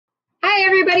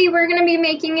everybody, we're going to be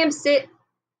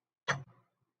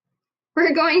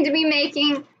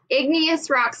making igneous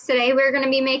rocks today. We're going to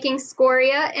be making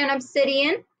scoria and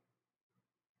obsidian.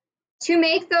 To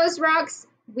make those rocks,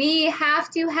 we have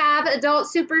to have adult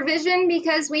supervision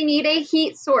because we need a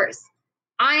heat source.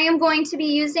 I am going to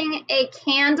be using a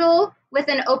candle with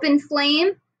an open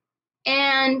flame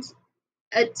and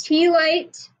a tea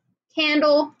light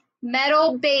candle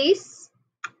metal base.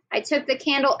 I took the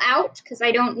candle out because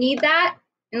I don't need that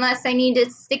unless I need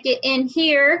to stick it in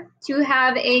here to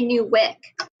have a new wick,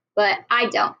 but I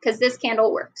don't because this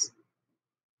candle works.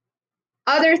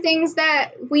 Other things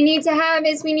that we need to have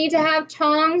is we need to have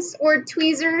tongs or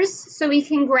tweezers so we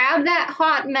can grab that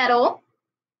hot metal,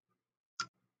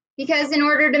 because in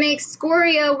order to make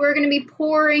scoria, we're going to be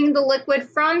pouring the liquid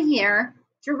from here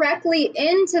directly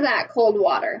into that cold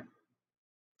water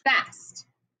fast.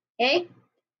 Okay,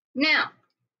 now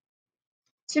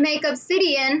to make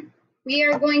obsidian, we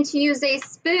are going to use a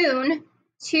spoon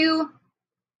to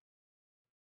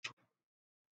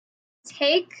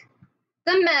take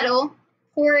the metal,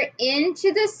 pour it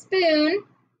into the spoon,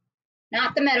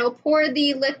 not the metal, pour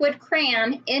the liquid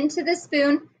crayon into the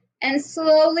spoon and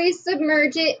slowly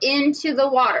submerge it into the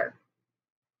water.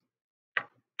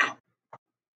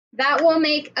 That will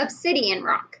make obsidian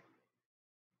rock.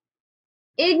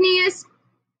 Igneous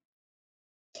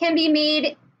can be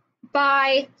made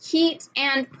by heat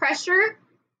and pressure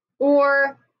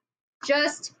or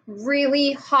just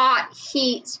really hot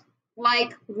heat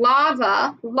like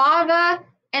lava. Lava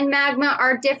and magma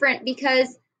are different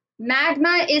because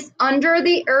magma is under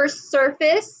the Earth's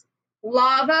surface.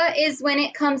 Lava is when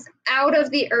it comes out of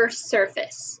the Earth's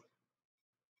surface.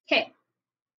 Okay.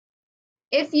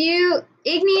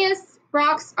 Igneous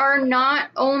rocks are not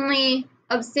only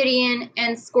obsidian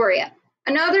and scoria.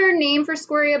 Another name for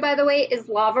scoria, by the way, is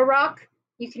lava rock.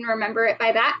 You can remember it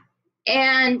by that.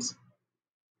 And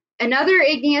another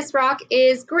igneous rock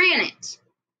is granite.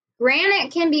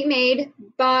 Granite can be made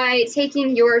by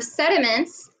taking your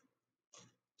sediments,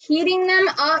 heating them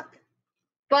up,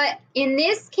 but in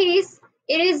this case,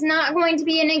 it is not going to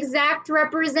be an exact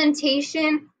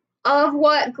representation of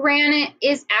what granite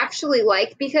is actually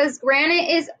like because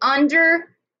granite is under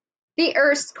the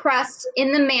Earth's crust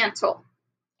in the mantle.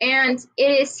 And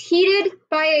it is heated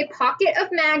by a pocket of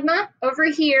magma over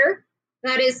here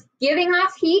that is giving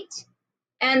off heat,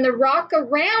 and the rock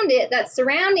around it that's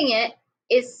surrounding it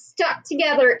is stuck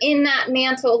together in that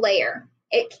mantle layer.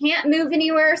 It can't move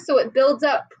anywhere, so it builds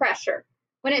up pressure.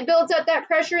 When it builds up that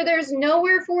pressure, there's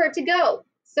nowhere for it to go,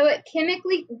 so it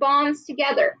chemically bonds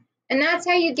together, and that's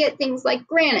how you get things like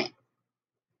granite.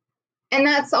 And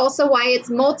that's also why it's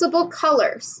multiple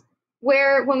colors,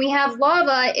 where when we have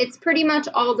lava, it's pretty much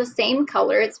all the same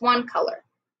color. It's one color.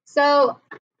 So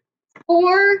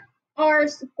for our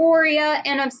scoria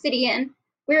and obsidian,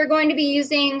 we're going to be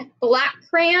using black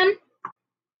crayon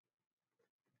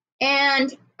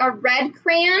and a red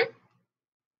crayon,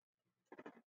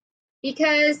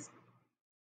 because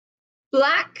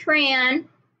black crayon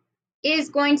is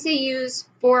going to use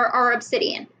for our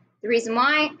obsidian. The reason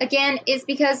why, again, is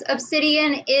because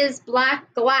obsidian is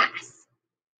black glass.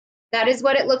 That is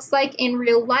what it looks like in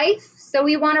real life, so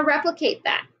we want to replicate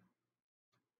that.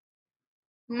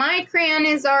 My crayon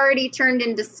is already turned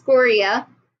into scoria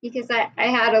because I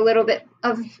had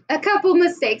a couple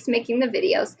mistakes making the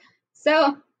videos.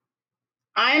 So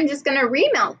I'm just going to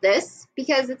remelt this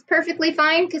because it's perfectly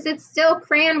fine because it's still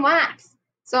crayon wax.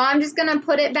 So I'm just going to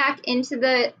put it back into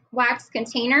the wax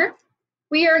container.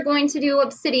 We are going to do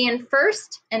obsidian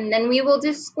first, and then we will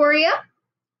do scoria.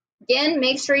 Again,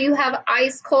 make sure you have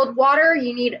ice cold water.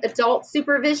 You need adult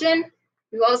supervision.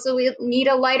 You also need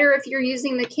a lighter if you're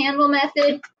using the candle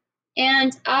method.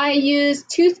 And I use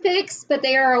toothpicks, but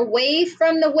they are away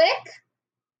from the wick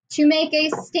to make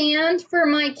a stand for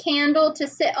my candle to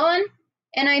sit on.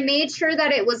 And I made sure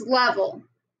that it was level.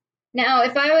 Now,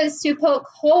 if I was to poke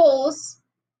holes,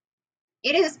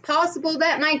 it is possible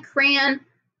that my crayon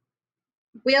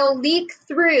will leak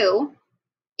through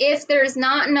if there's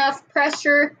not enough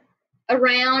pressure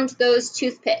around those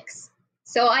toothpicks.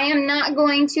 So I am not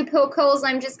going to poke holes.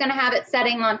 I'm just going to have it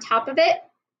setting on top of it.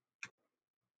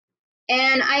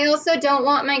 And I also don't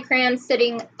want my crayon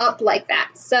sitting up like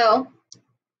that. So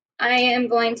I am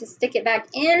going to stick it back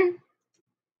in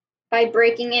by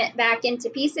breaking it back into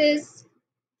pieces.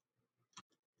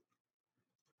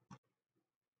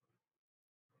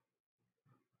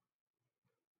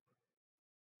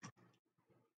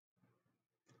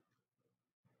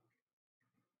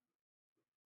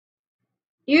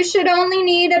 You should only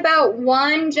need about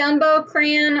one jumbo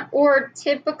crayon or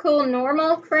typical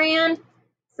normal crayon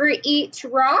for each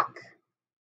rock.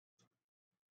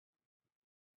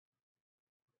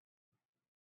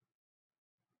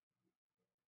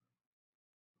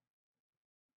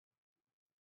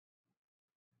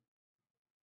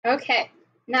 Okay,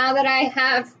 now that I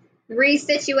have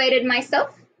resituated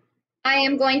myself, I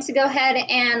am going to go ahead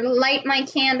and light my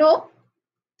candle.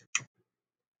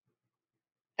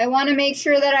 I want to make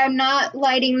sure that I'm not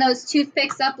lighting those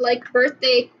toothpicks up like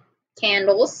birthday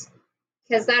candles,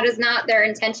 because that is not their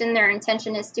intention. Their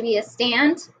intention is to be a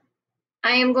stand.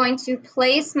 I am going to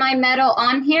place my metal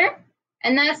on here,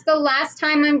 and that's the last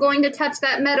time I'm going to touch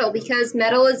that metal, because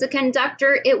metal is a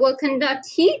conductor. It will conduct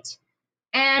heat,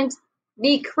 and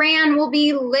the crayon will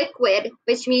be liquid,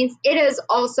 which means it is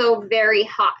also very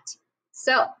hot.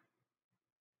 So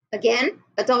again,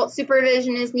 adult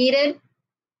supervision is needed.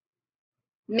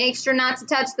 Make sure not to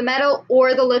touch the metal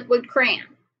or the liquid crayon.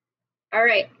 All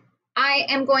right, I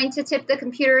am going to tip the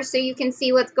computer so you can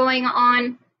see what's going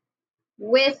on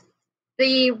with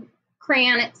the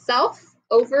crayon itself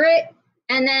over it.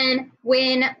 And then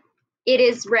when it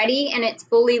is ready and it's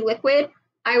fully liquid,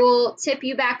 I will tip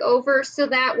you back over so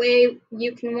that way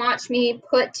you can watch me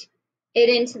put it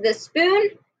into the spoon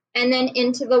and then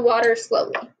into the water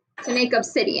slowly to make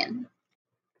obsidian.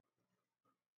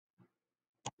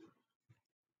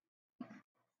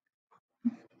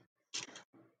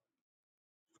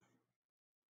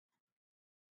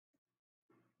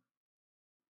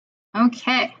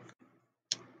 Okay.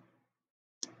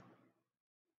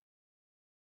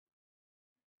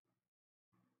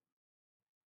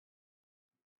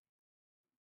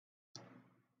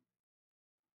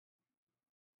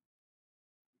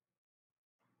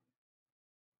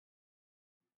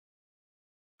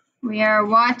 We are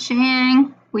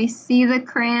watching. We see the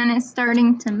crayon is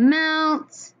starting to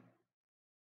melt,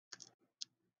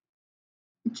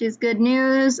 which is good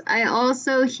news. I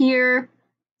also hear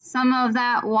some of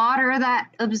that water that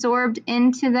absorbed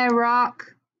into the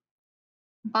rock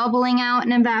bubbling out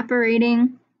and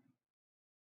evaporating.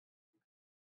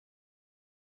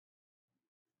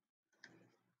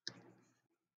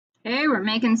 Okay, we're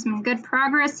making some good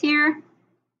progress here.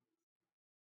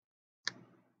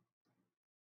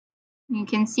 You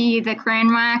can see the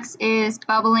crayon wax is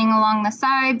bubbling along the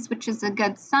sides, which is a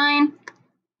good sign.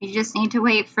 You just need to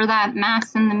wait for that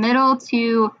mass in the middle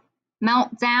to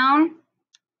melt down.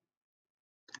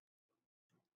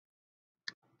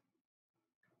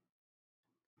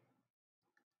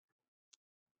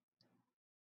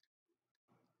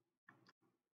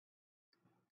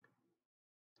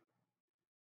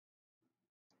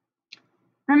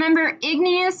 Remember,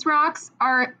 igneous rocks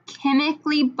are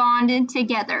chemically bonded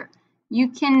together. You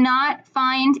cannot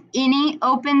find any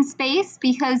open space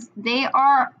because they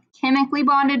are chemically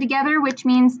bonded together, which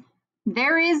means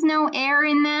there is no air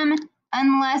in them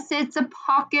unless it's a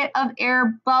pocket of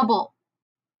air bubble.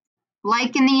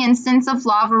 Like in the instance of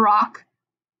lava rock,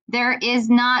 there is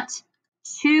not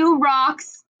two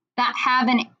rocks that have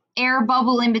an air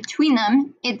bubble in between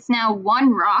them. It's now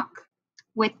one rock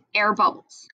with air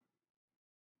bubbles.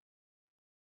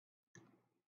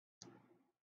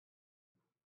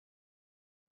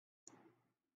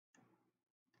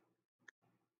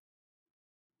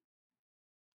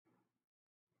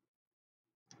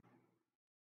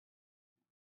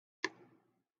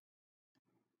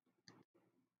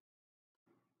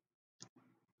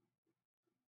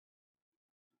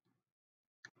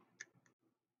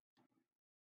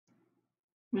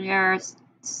 We are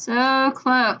so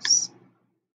close.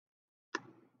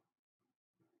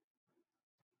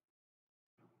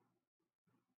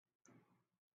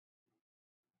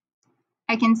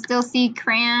 I can still see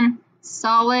crayon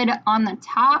solid on the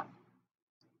top.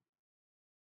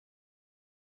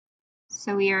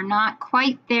 So we are not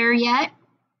quite there yet.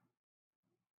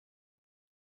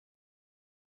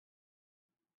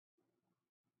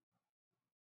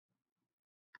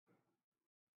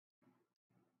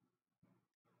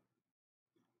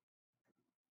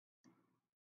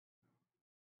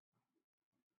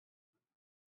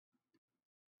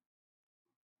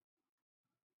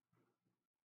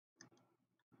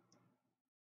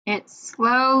 It's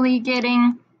slowly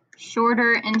getting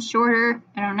shorter and shorter.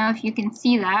 I don't know if you can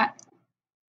see that.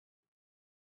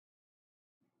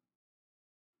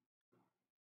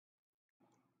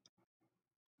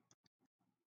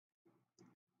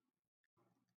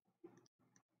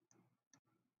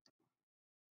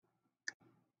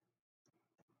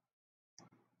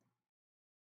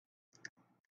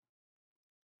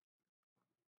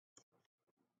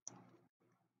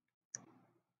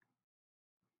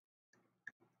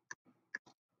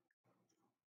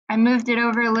 I moved it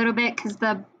over a little bit because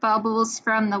the bubbles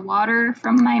from the water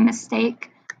from my mistake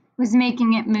was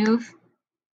making it move.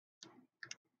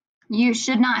 You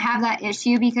should not have that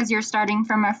issue because you're starting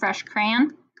from a fresh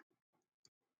crayon.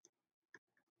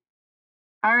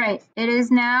 All right, it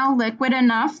is now liquid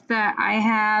enough that I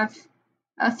have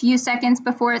a few seconds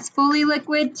before it's fully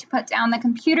liquid to put down the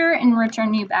computer and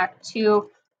return you back to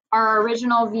our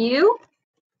original view.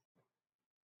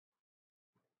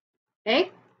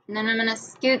 Okay, and then I'm going to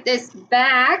scoot this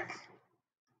back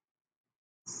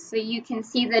so you can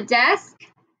see the desk.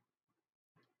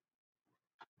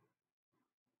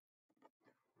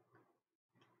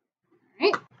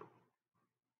 All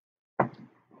right.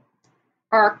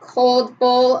 Our cold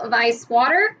bowl of ice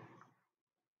water.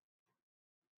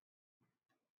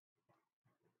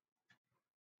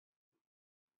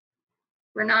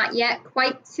 We're not yet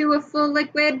quite to a full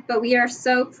liquid, but we are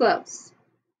so close.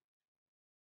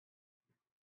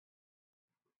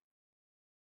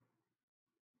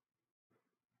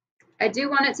 I do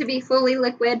want it to be fully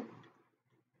liquid.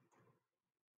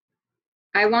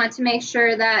 I want to make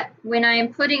sure that when I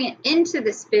am putting it into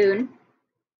the spoon,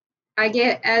 I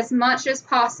get as much as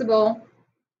possible,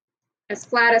 as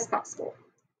flat as possible.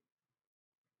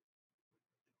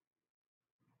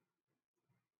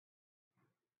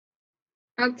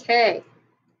 Okay.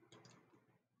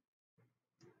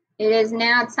 It is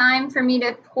now time for me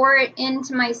to pour it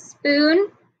into my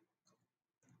spoon.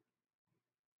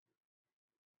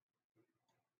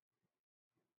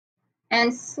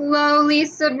 And slowly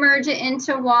submerge it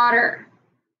into water.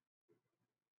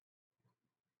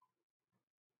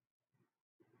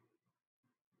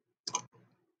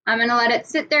 I'm going to let it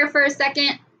sit there for a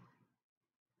second.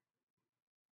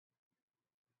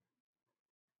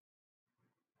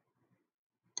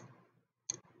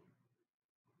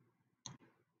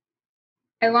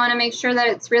 I want to make sure that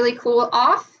it's really cool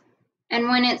off. And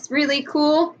when it's really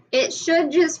cool, it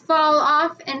should just fall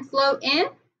off and float in,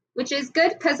 which is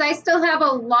good because I still have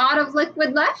a lot of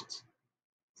liquid left.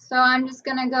 So I'm just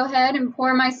going to go ahead and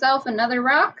pour myself another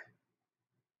rock.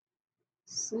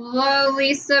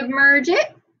 Slowly submerge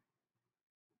it.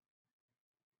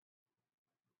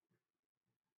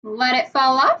 Let it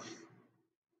fall off.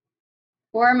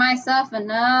 Pour myself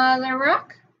another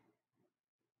rock.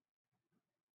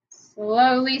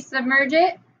 Slowly submerge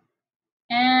it.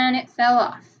 And it fell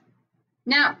off.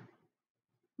 Now,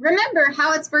 remember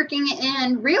how it's working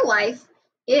in real life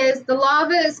is the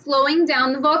lava is flowing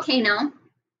down the volcano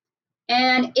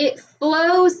and it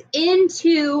flows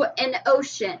into an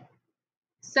ocean.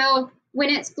 So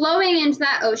when it's flowing into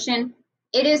that ocean,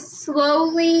 it is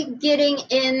slowly getting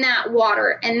in that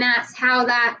water, and that's how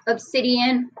that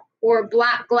obsidian or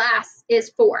black glass is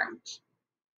formed.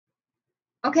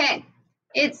 Okay,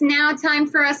 it's now time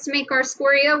for us to make our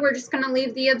scoria. We're just going to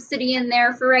leave the obsidian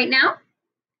there for right now.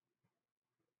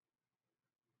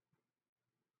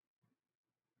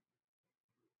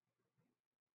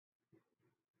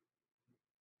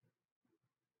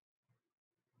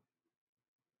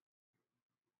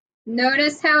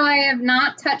 Notice how I have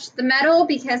not touched the metal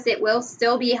because it will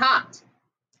still be hot.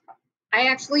 I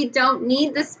actually don't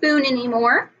need the spoon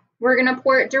anymore. We're going to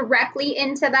pour it directly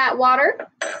into that water.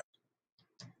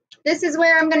 This is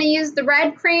where I'm going to use the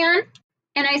red crayon,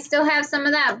 and I still have some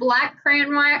of that black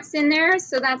crayon wax in there,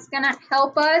 so that's going to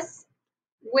help us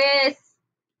with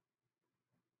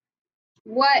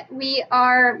what we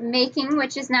are making,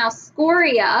 which is now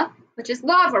scoria, which is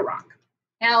lava rock.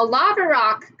 Now, lava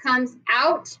rock comes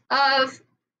out of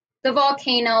the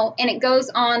volcano and it goes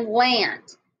on land.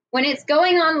 When it's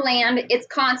going on land, it's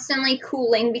constantly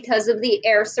cooling because of the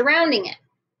air surrounding it.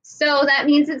 So that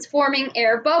means it's forming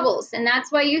air bubbles, and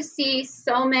that's why you see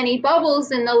so many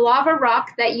bubbles in the lava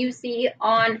rock that you see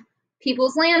on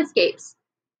people's landscapes.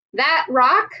 That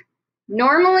rock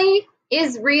normally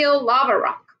is real lava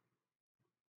rock.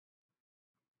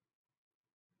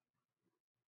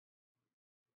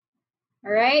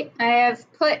 All right, I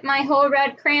have put my whole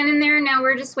red crayon in there. Now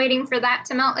we're just waiting for that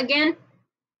to melt again.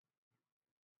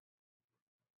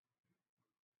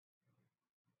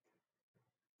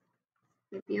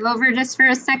 Flip you over just for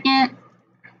a second.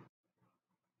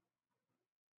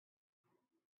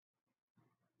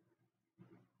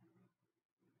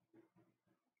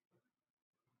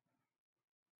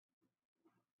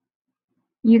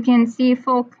 You can see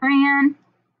full crayon.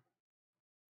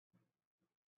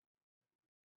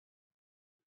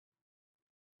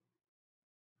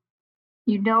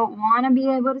 You don't want to be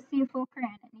able to see full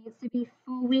crayon. It needs to be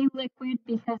fully liquid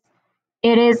because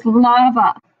it is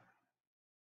lava.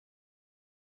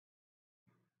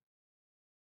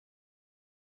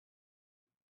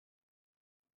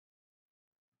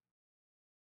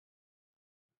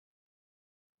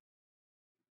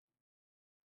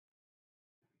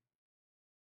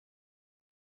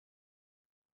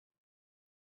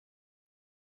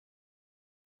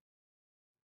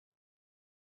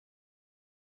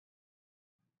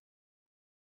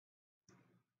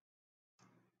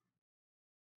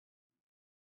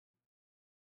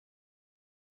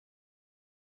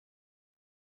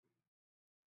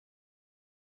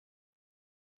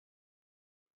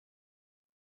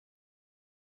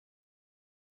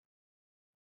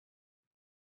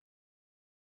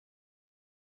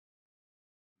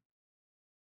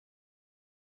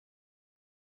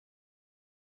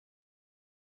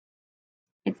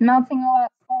 It's melting a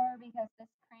lot slower because this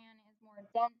crayon is more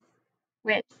dense,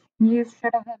 which you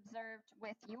should have observed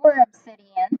with your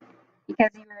obsidian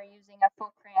because you were using a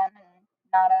full crayon and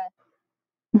not a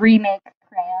remake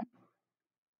crayon.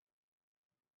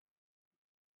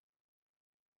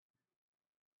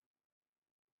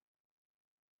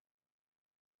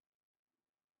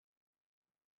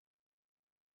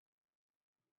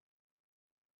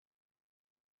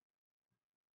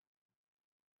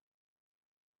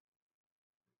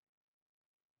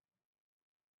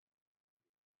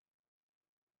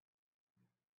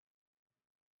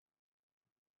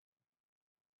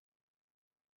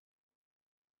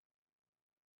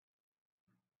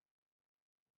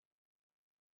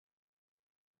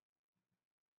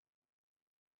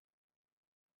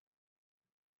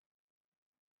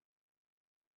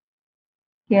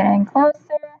 Getting closer.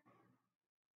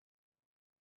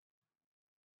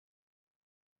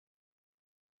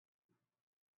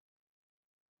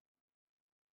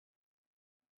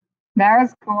 That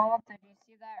was cool. Did you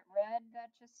see that red that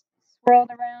just swirled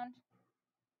around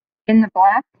in the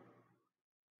black?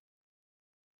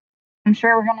 I'm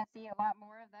sure we're going to see a lot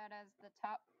more of that as the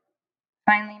top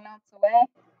finally melts away.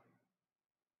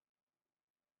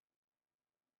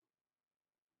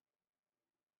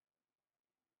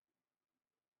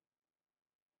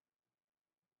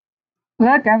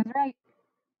 Look, I was right.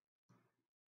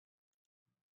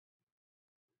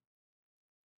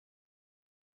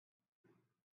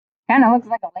 Kind of looks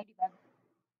like a ladybug.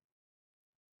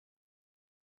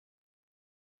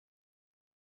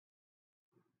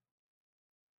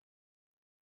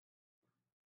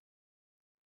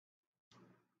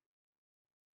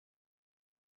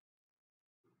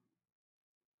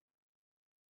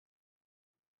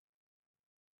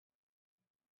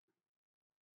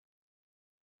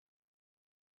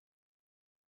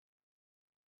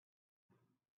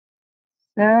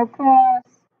 So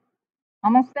close.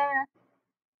 Almost there.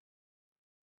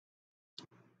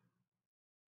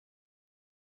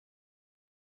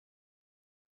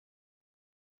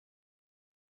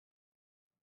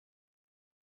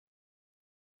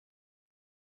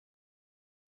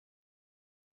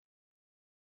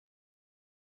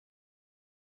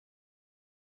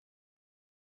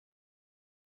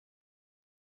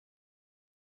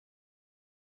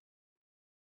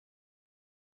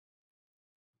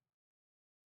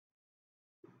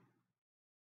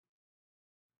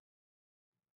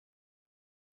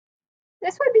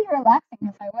 This would be relaxing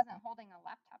if I wasn't holding a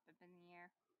laptop up in the air.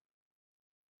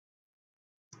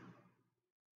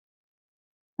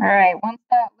 Alright, once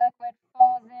that liquid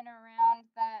falls in around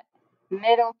that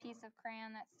middle piece of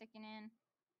crayon that's sticking in,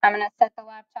 I'm going to set the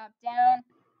laptop down,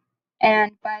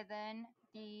 and by then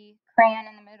the crayon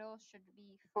in the middle should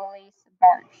be fully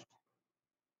submerged.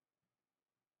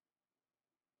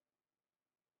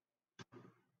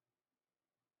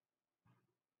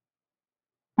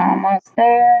 Almost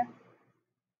there.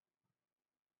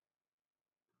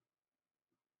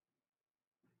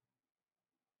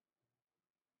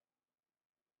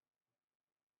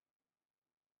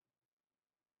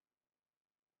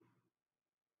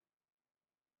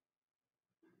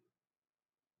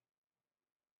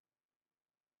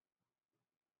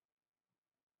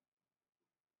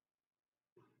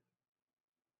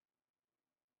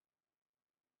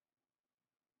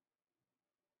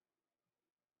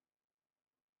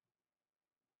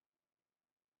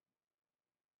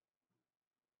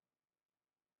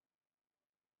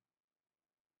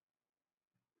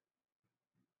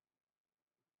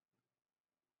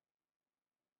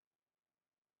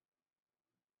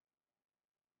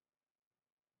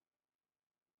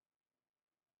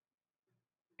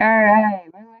 Alright,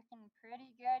 we're looking pretty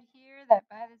good here that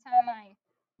by the time I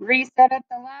reset up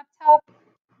the laptop,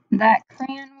 that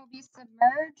crayon will be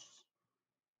submerged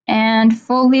and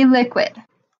fully liquid.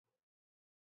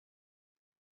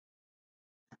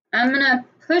 I'm going to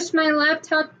push my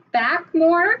laptop back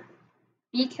more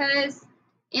because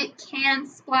it can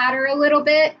splatter a little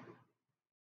bit,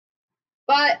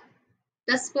 but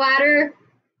the splatter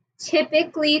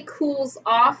typically cools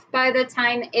off by the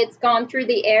time it's gone through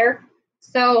the air.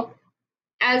 So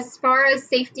as far as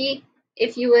safety,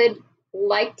 if you would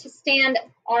like to stand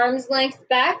arm's length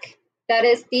back, that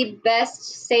is the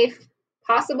best safe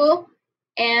possible.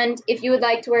 And if you would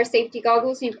like to wear safety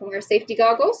goggles, you can wear safety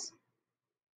goggles.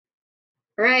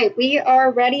 All right, we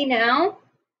are ready now.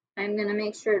 I'm going to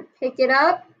make sure to pick it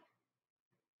up.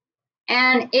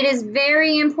 And it is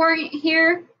very important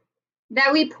here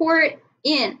that we pour it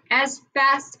in as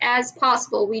fast as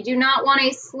possible. We do not want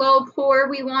a slow pour.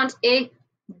 We want a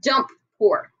dump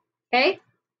pour. Okay?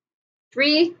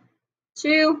 3,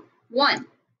 2, 1.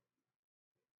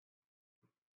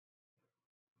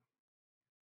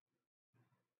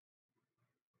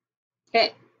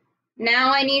 Okay,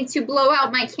 now I need to blow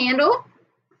out my candle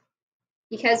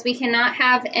because we cannot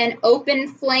have an open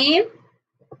flame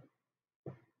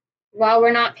while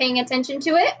we're not paying attention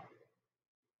to it.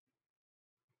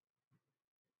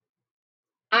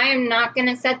 I am not going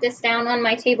to set this down on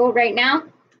my table right now.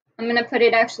 I'm going to put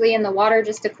it actually in the water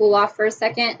just to cool off for a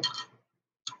second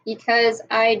because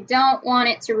I don't want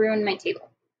it to ruin my table.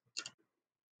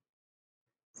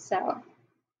 So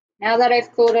now that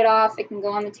I've cooled it off, it can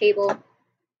go on the table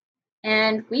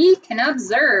and we can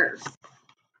observe.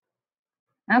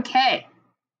 Okay,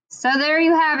 so there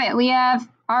you have it. We have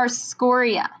our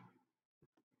scoria.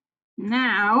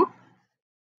 Now,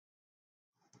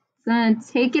 I'm going to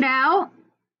take it out.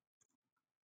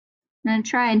 I'm going to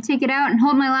try and take it out and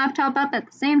hold my laptop up at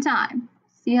the same time.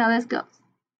 See how this goes.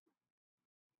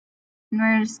 And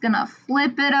we're just going to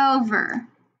flip it over.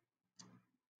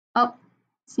 Oh,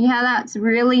 see how that's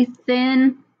really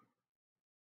thin?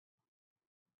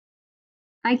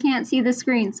 I can't see the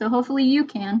screen, so hopefully you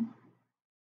can.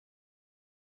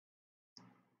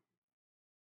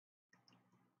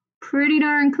 Pretty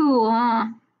darn cool, huh?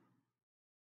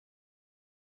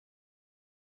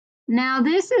 Now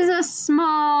this is a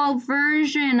small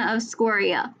version of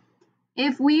scoria.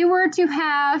 If we were to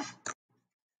have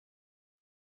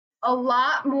a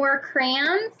lot more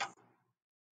crayons,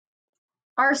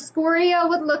 our scoria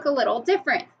would look a little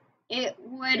different. It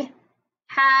would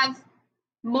have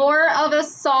more of a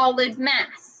solid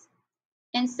mass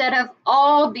instead of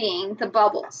all being the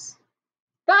bubbles.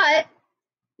 But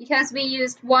because we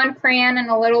used one crayon and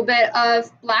a little bit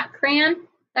of black crayon,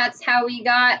 that's how we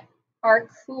got our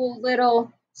cool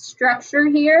little structure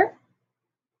here.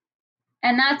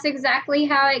 And that's exactly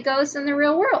how it goes in the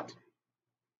real world.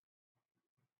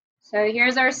 So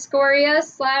here's our scoria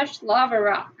 / lava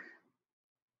rock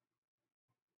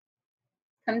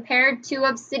compared to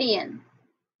obsidian.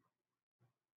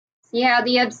 See how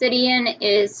the obsidian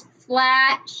is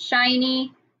flat,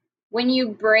 shiny. When you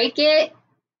break it,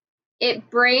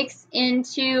 it breaks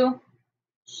into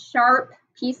sharp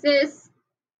pieces,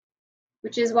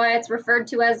 which is why it's referred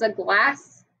to as a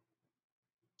glass.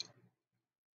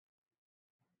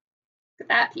 Look at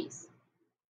that piece.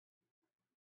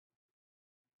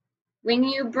 When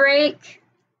you break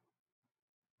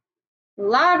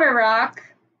lava rock,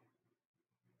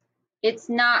 it's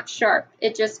not sharp.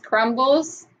 It just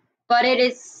crumbles, but it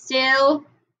is still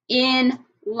in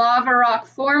lava rock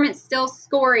form. It's still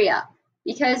scoria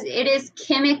because it is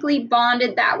chemically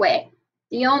bonded that way.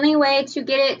 The only way to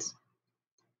get it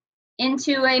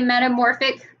into a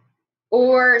metamorphic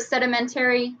or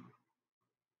sedimentary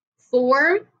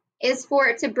form is for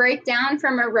it to break down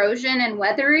from erosion and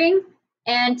weathering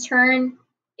and turn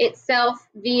itself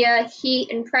via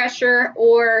heat and pressure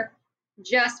or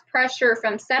just pressure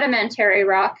from sedimentary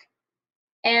rock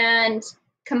and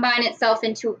combine itself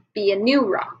into be a new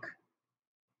rock.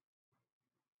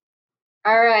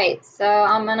 All right, so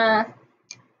I'm gonna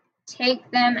take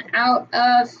them out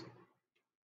of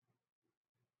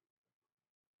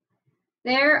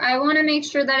there. I want to make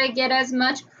sure that I get as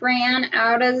much crayon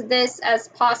out of this as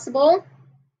possible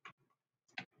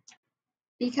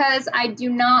because I do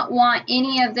not want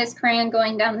any of this crayon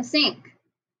going down the sink.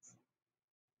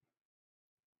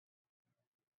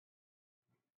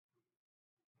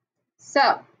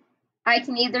 So I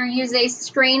can either use a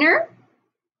strainer,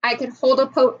 I could hold a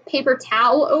paper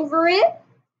towel over it,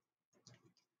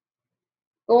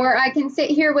 or I can sit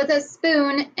here with a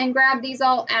spoon and grab these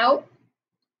all out.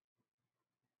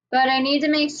 But I need to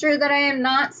make sure that I am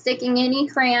not sticking any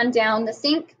crayon down the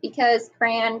sink because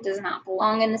crayon does not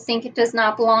belong in the sink. It does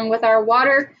not belong with our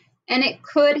water, and it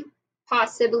could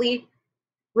possibly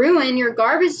ruin your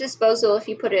garbage disposal if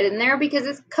you put it in there because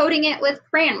it's coating it with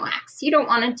crayon wax. You don't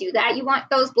want to do that. You want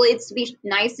those blades to be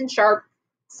nice and sharp.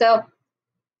 So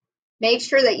make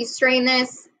sure that you strain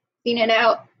this, clean it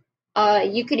out.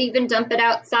 You could even dump it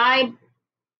outside.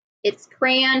 It's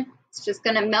crayon. It's just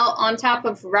going to melt on top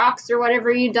of rocks or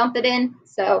whatever you dump it in.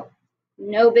 So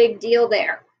no big deal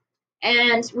there.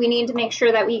 And we need to make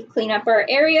sure that we clean up our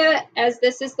area as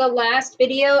this is the last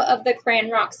video of the crayon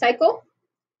rock cycle.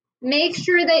 Make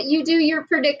sure that you do your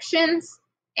predictions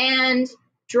and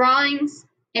drawings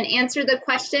and answer the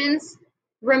questions.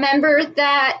 Remember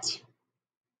that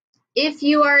if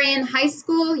you are in high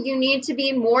school, you need to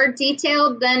be more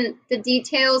detailed than the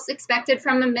details expected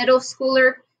from a middle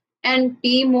schooler and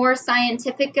be more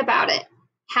scientific about it.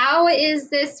 How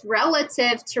is this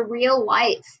relative to real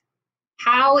life?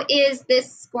 How is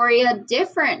this scoria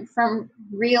different from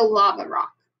real lava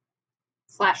rock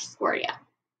 / scoria?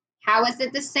 How is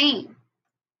it the same?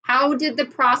 How did the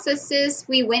processes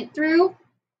we went through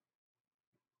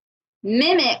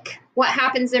mimic what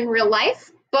happens in real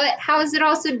life, but how is it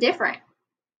also different?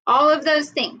 All of those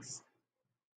things.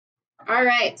 All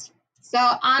right, so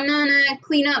I'm gonna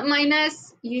clean up my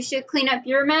mess. You should clean up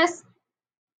your mess.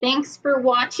 Thanks for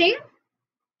watching,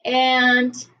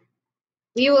 and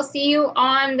we will see you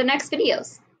on the next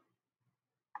videos.